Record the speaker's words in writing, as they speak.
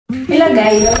Hello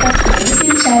guys, welcome to my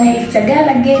YouTube channel. It's a girl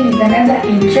again with another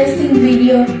interesting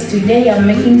video. Today I'm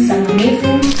making some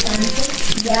amazing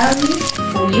pancakes, yummy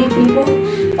for you people.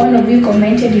 All of you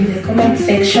commented in the comment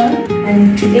section,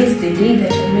 and today is the day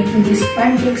that I'm making these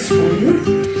pancakes for you.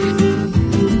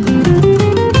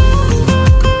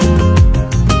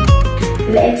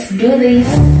 Let's do this.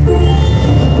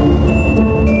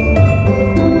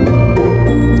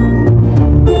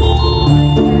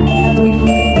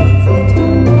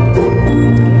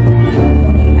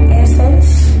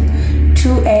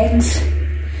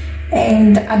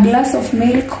 And a glass of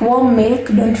milk, warm milk,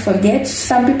 don't forget.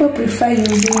 Some people prefer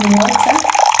using water,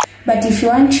 but if you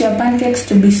want your pancakes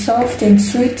to be soft and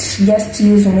sweet, just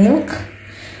use milk,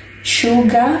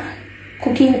 sugar,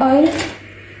 cooking oil,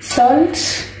 salt,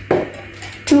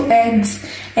 2 eggs,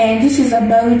 and this is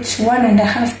about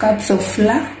 1.5 cups of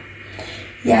flour.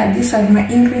 Yeah, these are my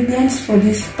ingredients for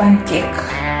this pancake. 1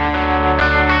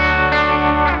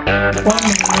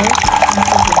 milk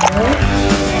into the bowl.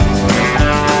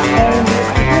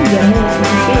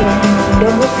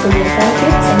 Double for your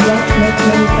pancakes, and you want to make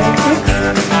many pancakes.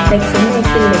 Like for me, I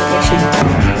feel like I should have a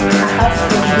half of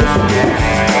this glass,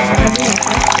 having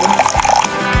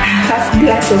a half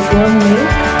glass of warm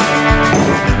milk.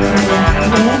 And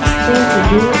the next thing to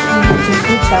do is to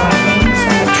put our eggs,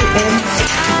 our 2 eggs.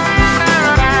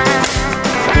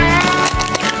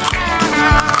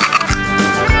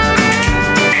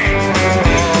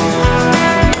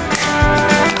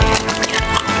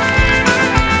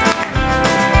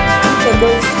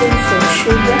 Tablespoons of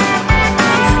sugar,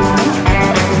 this one.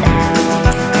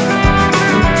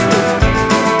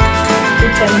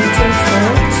 Put a little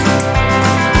salt.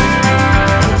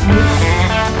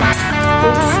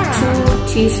 Put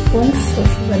 2 teaspoons of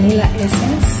vanilla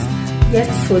essence,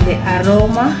 just for the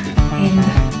aroma, and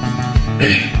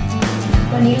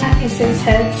vanilla essence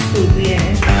helps with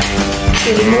to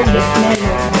remove the smell of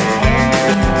the eggs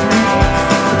in the pancakes.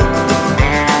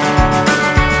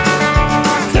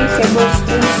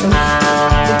 Tablespoons of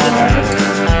cooking oil.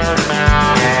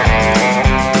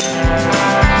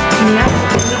 Now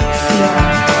mix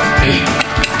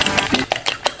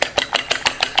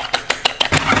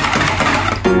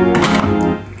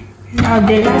Now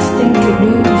the last thing to do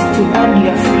is to add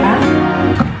your flour.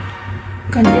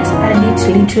 You can just add it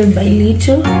little by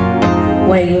little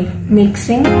while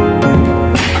mixing.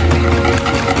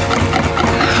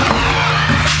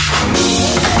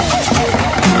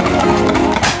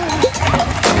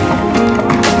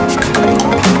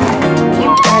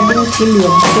 Till you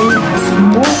obtain a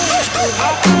smooth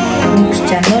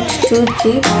mixture, not too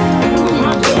thick,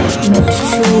 not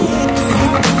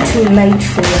too light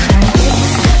for your pancakes.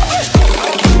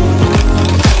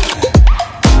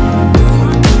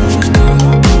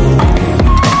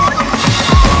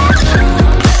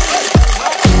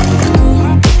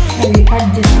 And we add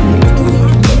just a little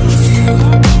bit.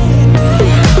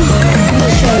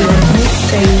 Make sure your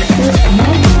mixture is too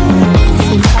smooth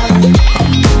to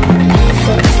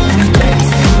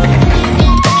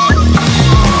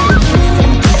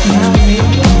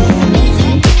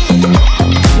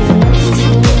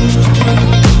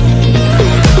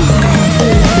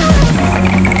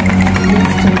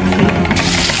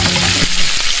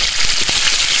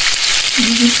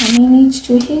have a minute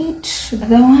to heat. The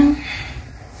other one.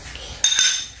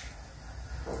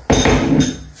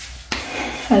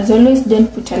 As always,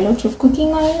 don't put a lot of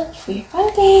cooking oil for your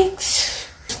pancakes.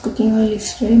 Cooking oil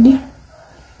is ready.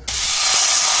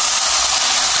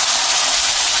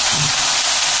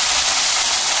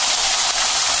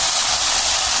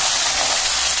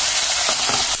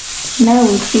 Now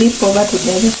we flip over to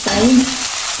the other side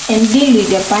and deal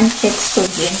with your pancakes so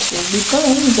gently,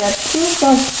 because they are too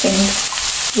soft and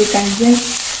you can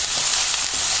just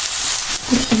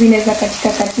vinaweza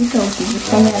katika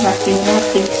ukizifanya rapid,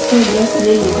 so just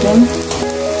deal with them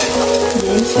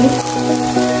gently.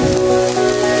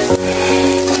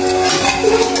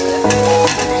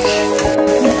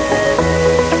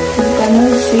 You can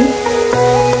all see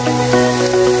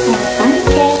our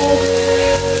pancake.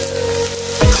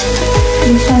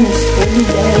 This one is ready,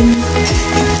 guys.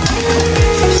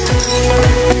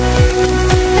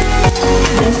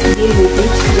 Just deal with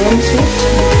it gently,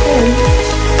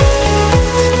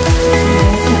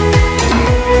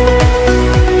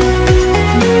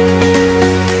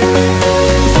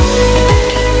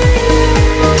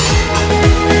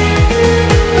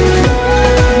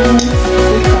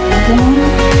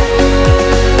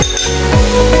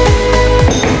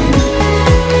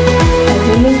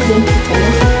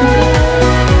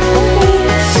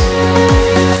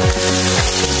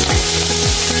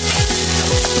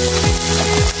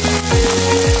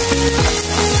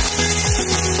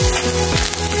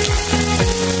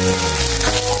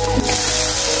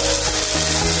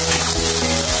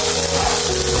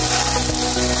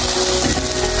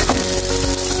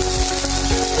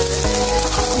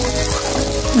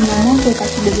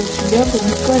 kidogo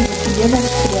because ukijaza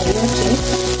sufuria yote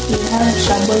you have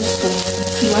trouble to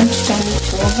you want to turn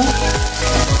it over.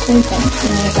 So you can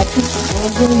unaweka tu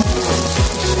kidogo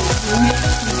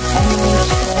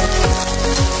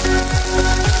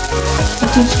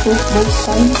let it cook both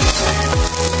sides.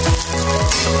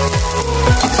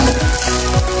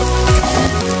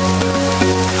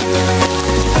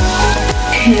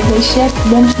 The chef,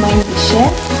 don't mind the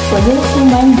chef. For those who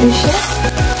mind the chef,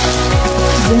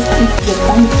 just eat the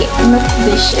pancake, not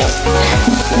the chef.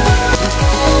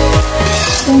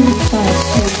 So this one is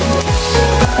so good.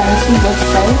 You can see both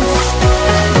sides.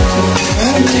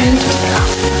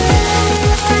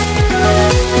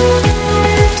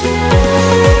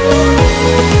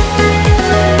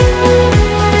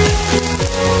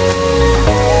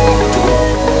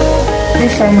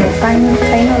 These are my final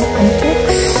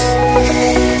pancakes.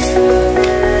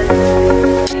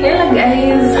 Hello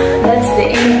guys, that's the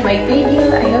end of my video.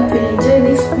 I hope you enjoyed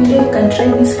this video. You can try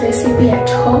this recipe at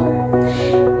home,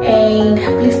 and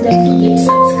please don't forget to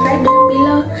subscribe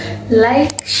below,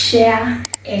 like, share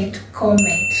and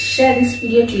comment. Share this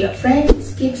video to your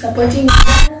friends. Keep supporting me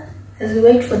as we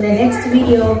wait for the next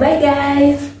video. Bye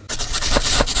guys.